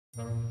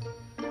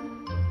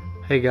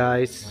Hey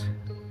guys,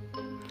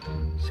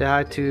 say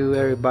hi to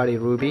everybody.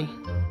 Ruby.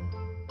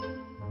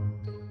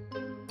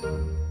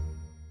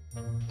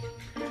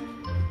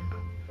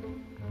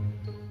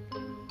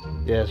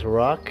 Yes,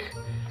 Rock.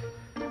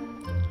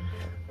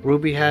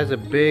 Ruby has a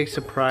big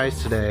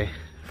surprise today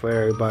for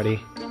everybody.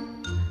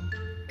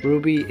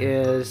 Ruby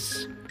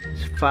is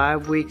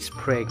 5 weeks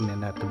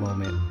pregnant at the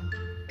moment.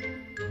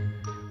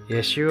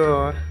 Yes, you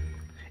are.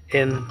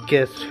 And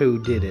guess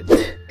who did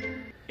it?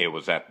 It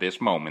was at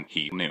this moment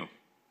he knew.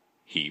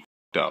 He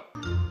f***ed up.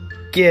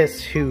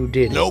 Guess who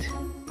did Nope. it?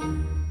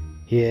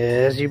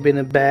 Yes, you've been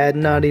a bad,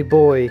 naughty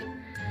boy.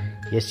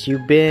 Yes,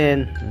 you've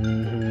been.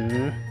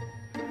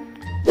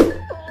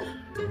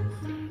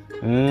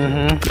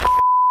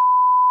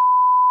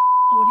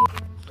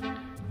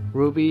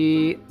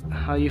 Ruby,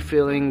 how you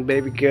feeling,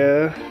 baby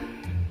girl?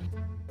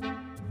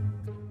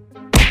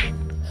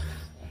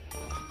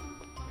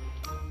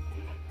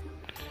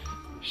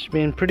 She's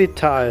been pretty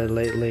tired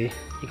lately.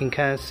 You can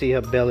kind of see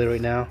her belly right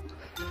now.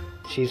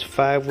 She's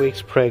 5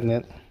 weeks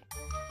pregnant.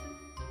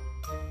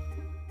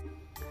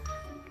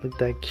 Look at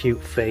that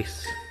cute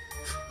face.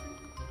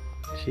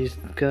 She's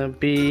gonna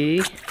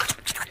be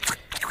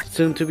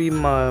soon to be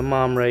my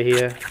mom right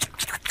here.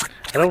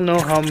 I don't know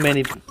how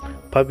many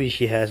puppies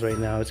she has right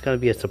now. It's gonna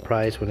be a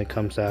surprise when it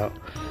comes out,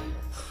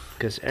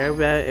 because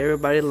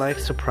everybody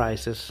likes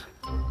surprises.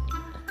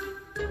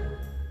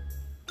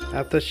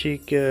 After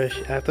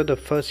the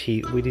first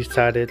heat, we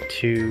decided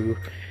to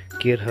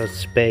get her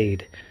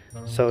spayed.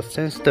 So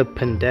since the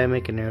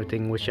pandemic and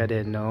everything, which I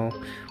didn't know,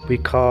 we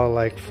called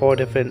like 4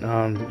 different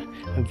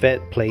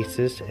vet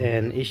places,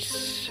 and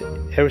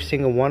every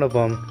single one of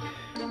them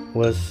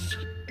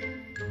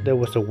there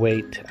was a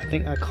wait. I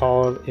think I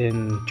called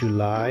in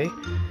July.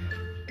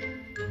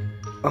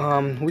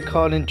 We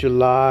called in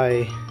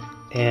July,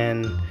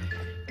 and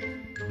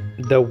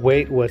the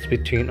wait was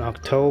between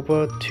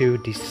October to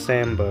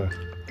December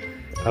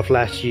of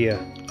last year.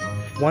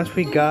 Once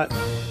we got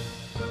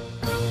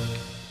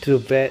to the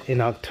vet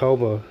in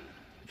October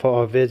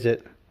for our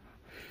visit,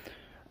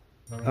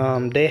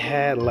 they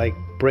had like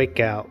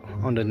breakout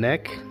on the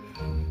neck.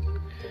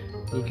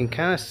 You can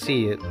kind of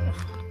see it.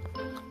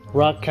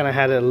 Rock kind of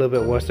had it a little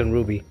bit worse than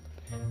Ruby.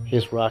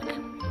 Here's Rock.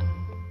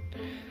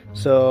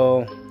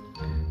 So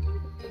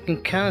you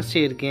can kind of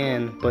see it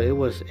again, but it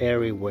was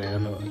everywhere,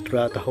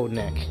 throughout the whole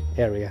neck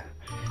area.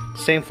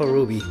 Same for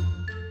Ruby.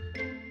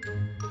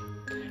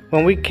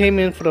 When we came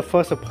in for the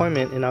first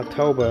appointment in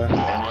October,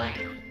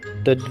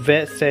 the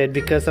vet said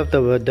because of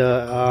the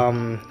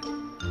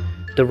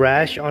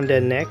rash on their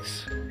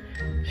necks,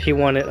 he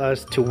wanted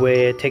us to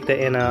take the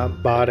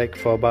antibiotic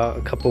for about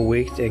a couple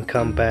weeks and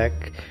come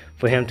back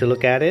for him to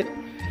look at it,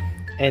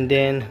 and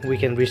then we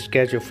can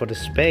reschedule for the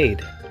spade.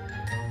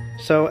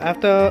 So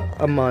after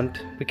a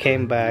month, we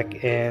came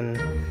back, and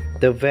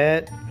the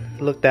vet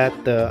looked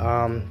at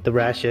the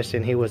rashes,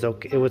 and he was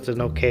okay. It was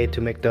okay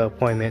to make the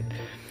appointment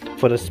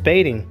for the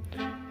spading,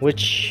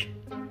 which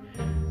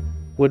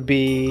would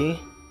be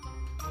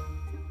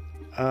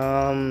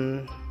a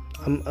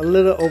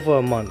little over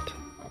a month,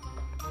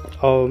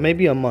 or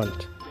maybe a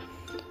month.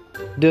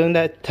 During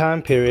that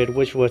time period,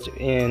 which was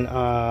in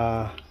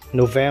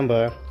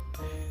November,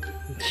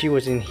 she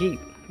was in heat,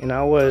 and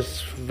I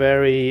was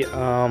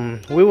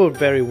we were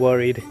very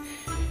worried.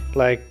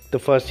 Like the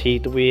first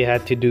heat, we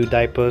had to do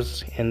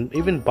diapers and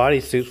even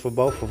bodysuits for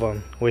both of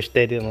them, which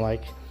they didn't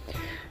like,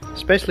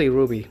 especially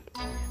Ruby.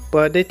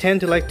 But they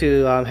tend to like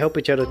to help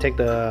each other take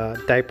the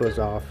diapers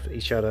off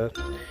each other.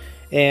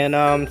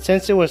 And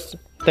since it was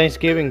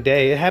Thanksgiving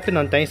Day, it happened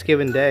on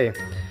Thanksgiving Day,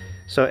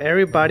 so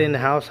everybody in the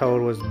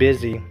household was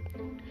busy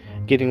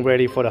getting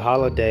ready for the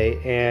holiday,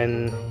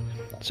 and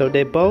so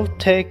they both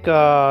take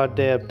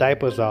their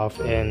diapers off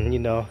and,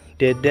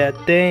 did that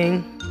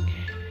thing.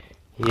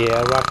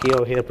 Yeah, Rocky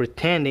over here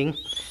pretending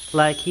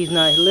like he's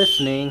not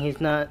listening.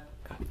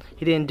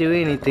 He didn't do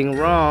anything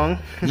wrong.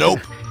 Nope.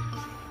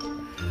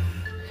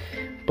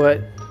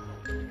 But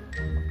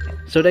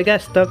so they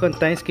got stuck on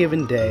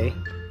Thanksgiving Day,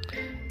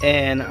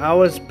 and I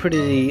was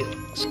pretty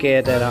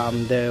scared that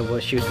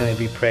she was gonna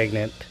be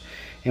pregnant,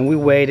 and we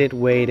waited,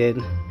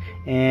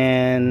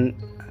 and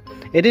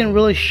it didn't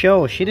really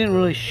show. She didn't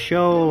really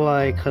show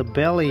like her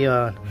belly.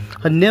 Her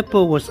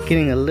nipple was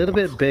getting a little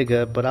bit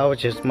bigger, but I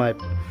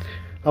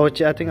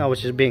think I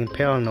was just being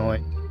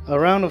paranoid.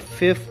 Around the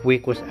 5th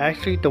week was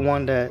actually the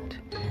one that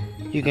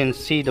you can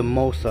see the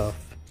most of.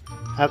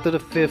 After the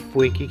 5th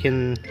week, you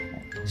can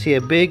see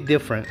a big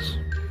difference.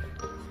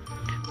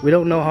 We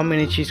don't know how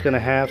many she's gonna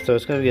have, so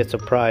it's gonna be a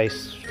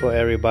surprise for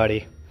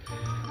everybody.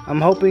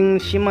 I'm hoping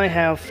she might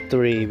have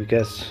 3,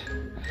 because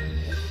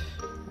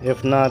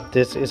if not,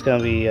 this is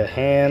gonna be a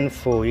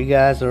handful. You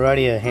guys are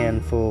already a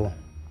handful.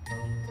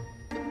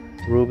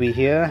 Ruby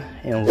here,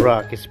 and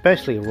Rock,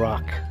 especially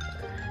Rock.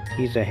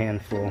 He's a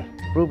handful.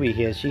 Ruby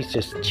here, she's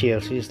just chill.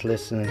 She's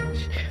listening.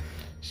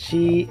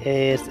 She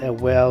is a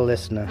well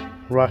listener.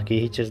 Rocky,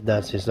 he just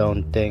does his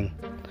own thing.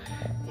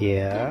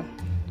 Yeah.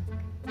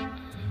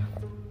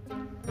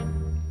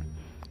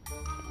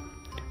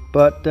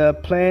 But the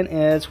plan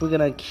is we're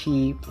gonna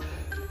keep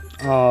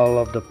all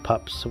of the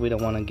pups. We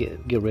don't want to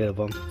get rid of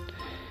them.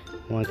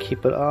 We want to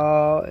keep it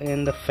all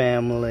in the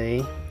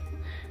family.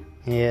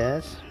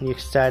 Yes, you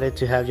excited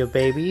to have your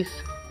babies?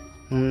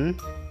 You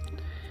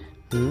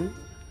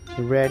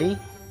ready?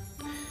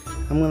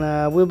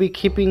 We'll be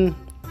keeping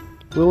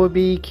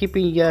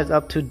you guys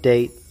up to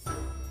date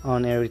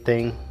on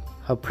everything,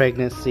 her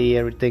pregnancy,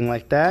 everything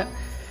like that.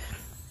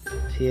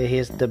 See,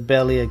 here's the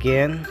belly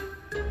again.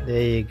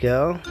 There you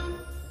go.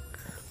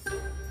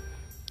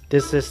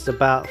 This is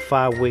about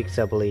 5 weeks,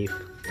 I believe.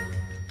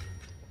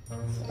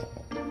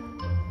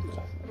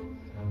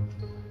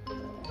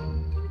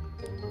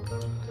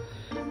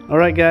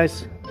 Alright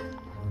guys,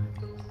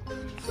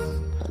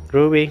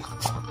 Ruby,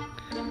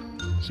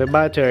 say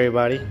bye to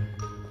everybody.